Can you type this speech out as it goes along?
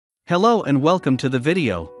Hello and welcome to the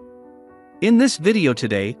video. In this video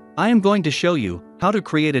today, I am going to show you how to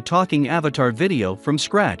create a talking avatar video from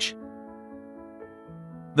scratch.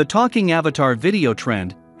 The talking avatar video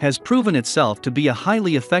trend has proven itself to be a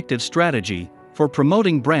highly effective strategy for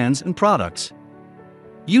promoting brands and products.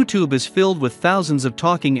 YouTube is filled with thousands of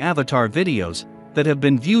talking avatar videos that have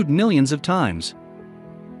been viewed millions of times.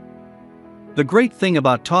 The great thing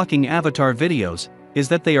about talking avatar videos is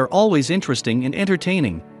that they are always interesting and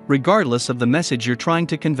entertaining, regardless of the message you're trying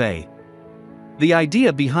to convey. The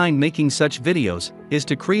idea behind making such videos is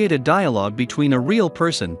to create a dialogue between a real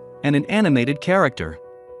person and an animated character.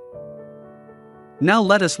 Now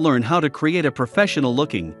let us learn how to create a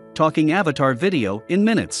professional-looking, talking avatar video in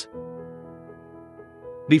minutes.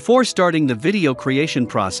 Before starting the video creation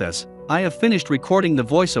process, I have finished recording the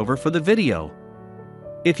voiceover for the video.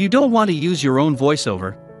 If you don't want to use your own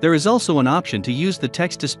voiceover, there is also an option to use the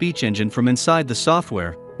text-to-speech engine from inside the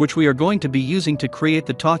software, which we are going to be using to create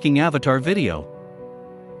the talking avatar video.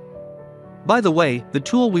 By the way, the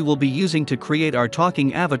tool we will be using to create our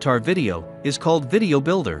talking avatar video is called Video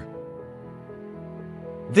Builder.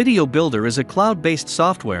 Video Builder is a cloud-based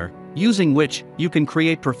software, using which you can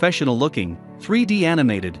create professional-looking, 3D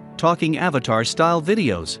animated, talking avatar-style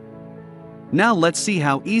videos. Now let's see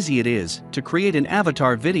how easy it is to create an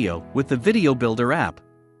avatar video with the Video Builder app.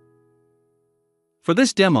 For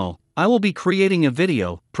this demo, I will be creating a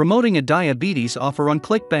video promoting a diabetes offer on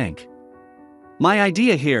ClickBank. My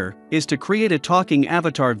idea here is to create a talking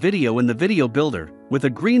avatar video in the Video Builder with a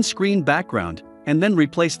green screen background and then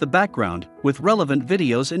replace the background with relevant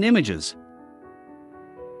videos and images.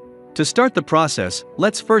 To start the process,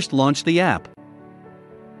 let's first launch the app.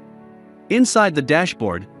 Inside the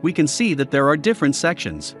dashboard, we can see that there are different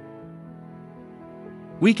sections.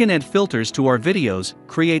 We can add filters to our videos,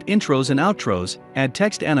 create intros and outros, add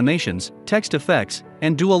text animations, text effects,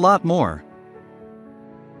 and do a lot more.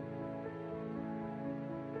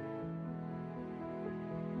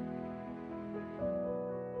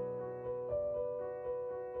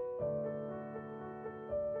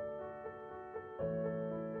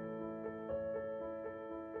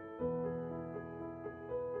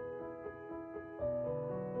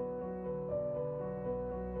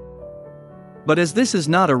 But as this is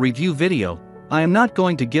not a review video, I am not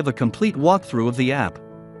going to give a complete walkthrough of the app.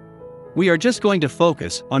 We are just going to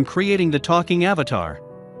focus on creating the talking avatar.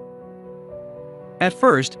 At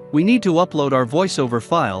first, we need to upload our voiceover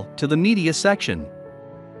file to the media section.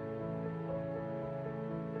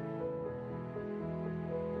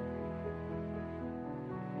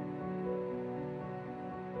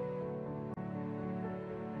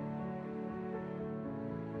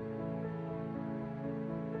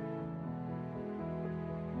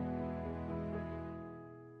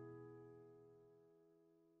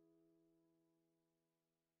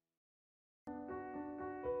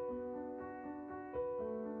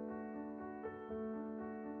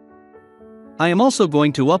 I am also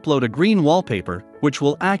going to upload a green wallpaper, which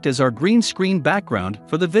will act as our green screen background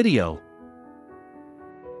for the video.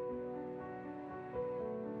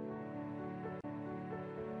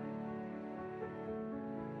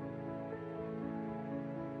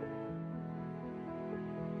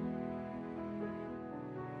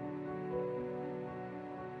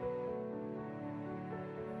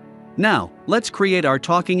 Now, let's create our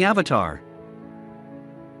talking avatar.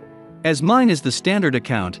 As mine is the standard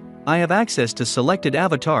account, I have access to selected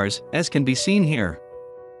avatars, as can be seen here.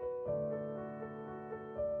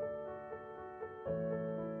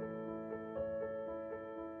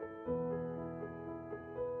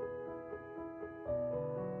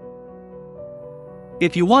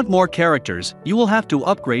 If you want more characters, you will have to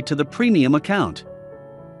upgrade to the premium account.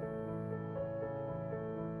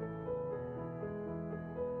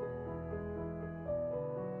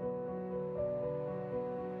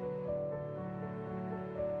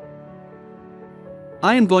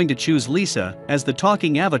 I am going to choose Lisa as the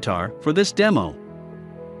talking avatar for this demo.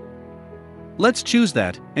 Let's choose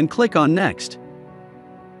that and click on Next.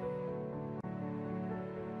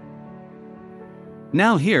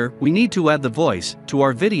 Now here, we need to add the voice to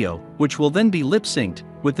our video, which will then be lip-synced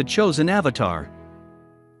with the chosen avatar.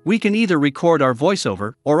 We can either record our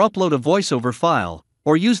voiceover or upload a voiceover file,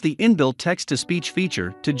 or use the inbuilt text-to-speech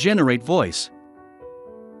feature to generate voice.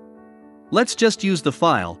 Let's just use the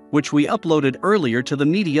file, which we uploaded earlier to the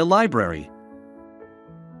media library.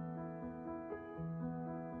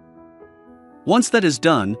 Once that is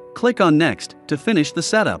done, click on Next to finish the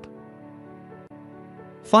setup.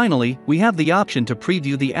 Finally, we have the option to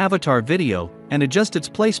preview the avatar video and adjust its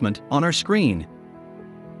placement on our screen.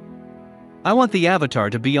 I want the avatar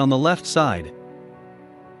to be on the left side.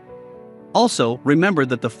 Also, remember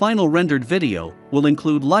that the final rendered video will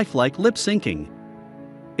include lifelike lip syncing.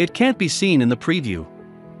 It can't be seen in the preview.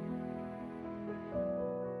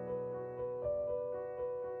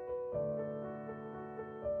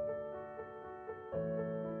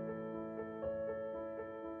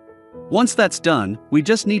 Once that's done, we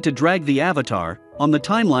just need to drag the avatar on the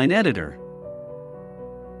timeline editor.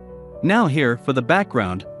 Now here, for the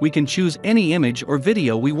background, we can choose any image or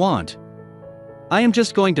video we want. I am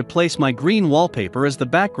just going to place my green wallpaper as the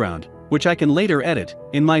background, which I can later edit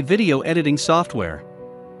in my video editing software.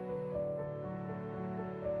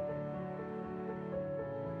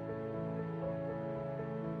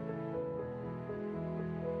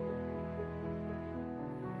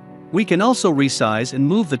 We can also resize and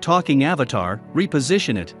move the talking avatar,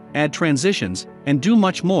 reposition it, add transitions, and do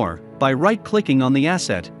much more by right-clicking on the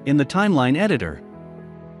asset in the timeline editor.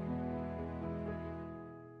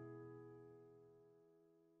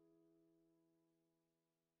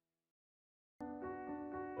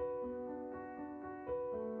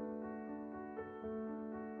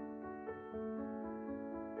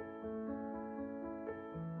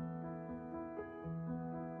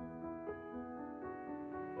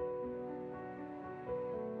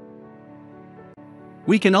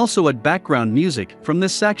 We can also add background music from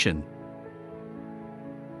this section.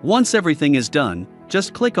 Once everything is done,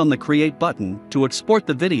 just click on the Create button to export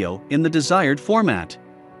the video in the desired format.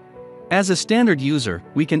 As a standard user,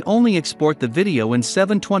 we can only export the video in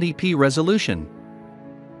 720p resolution.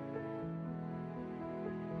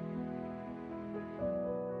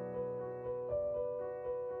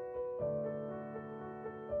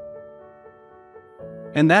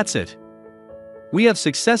 And that's it. We have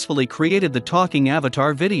successfully created the talking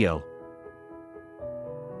avatar video.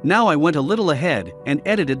 Now I went a little ahead and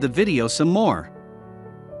edited the video some more.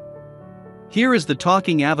 Here is the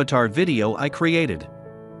talking avatar video I created.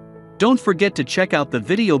 Don't forget to check out the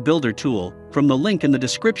video builder tool from the link in the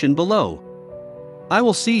description below. I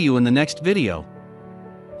will see you in the next video.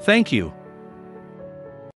 Thank you.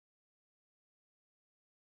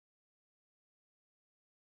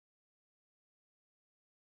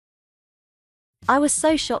 I was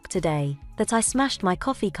so shocked today that I smashed my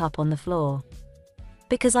coffee cup on the floor.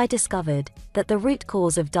 Because I discovered that the root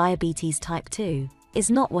cause of diabetes type 2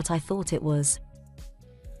 is not what I thought it was.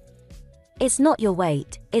 It's not your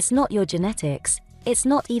weight, it's not your genetics, it's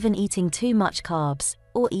not even eating too much carbs,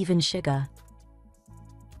 or even sugar.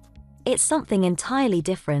 It's something entirely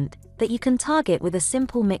different that you can target with a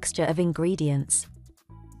simple mixture of ingredients.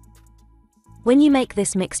 When you make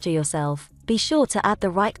this mixture yourself, be sure to add the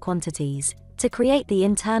right quantities to create the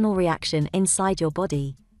internal reaction inside your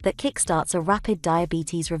body that kickstarts a rapid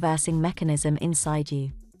diabetes reversing mechanism inside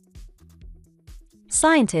you.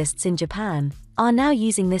 Scientists in Japan are now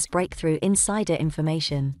using this breakthrough insider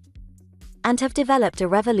information and have developed a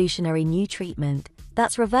revolutionary new treatment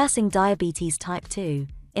that's reversing diabetes type 2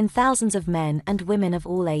 in thousands of men and women of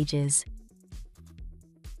all ages.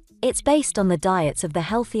 It's based on the diets of the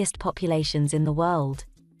healthiest populations in the world.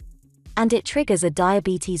 And it triggers a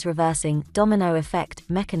diabetes-reversing domino effect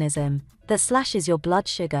mechanism that slashes your blood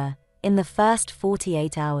sugar in the first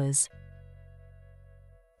 48 hours.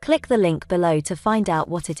 Click the link below to find out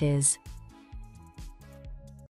what it is.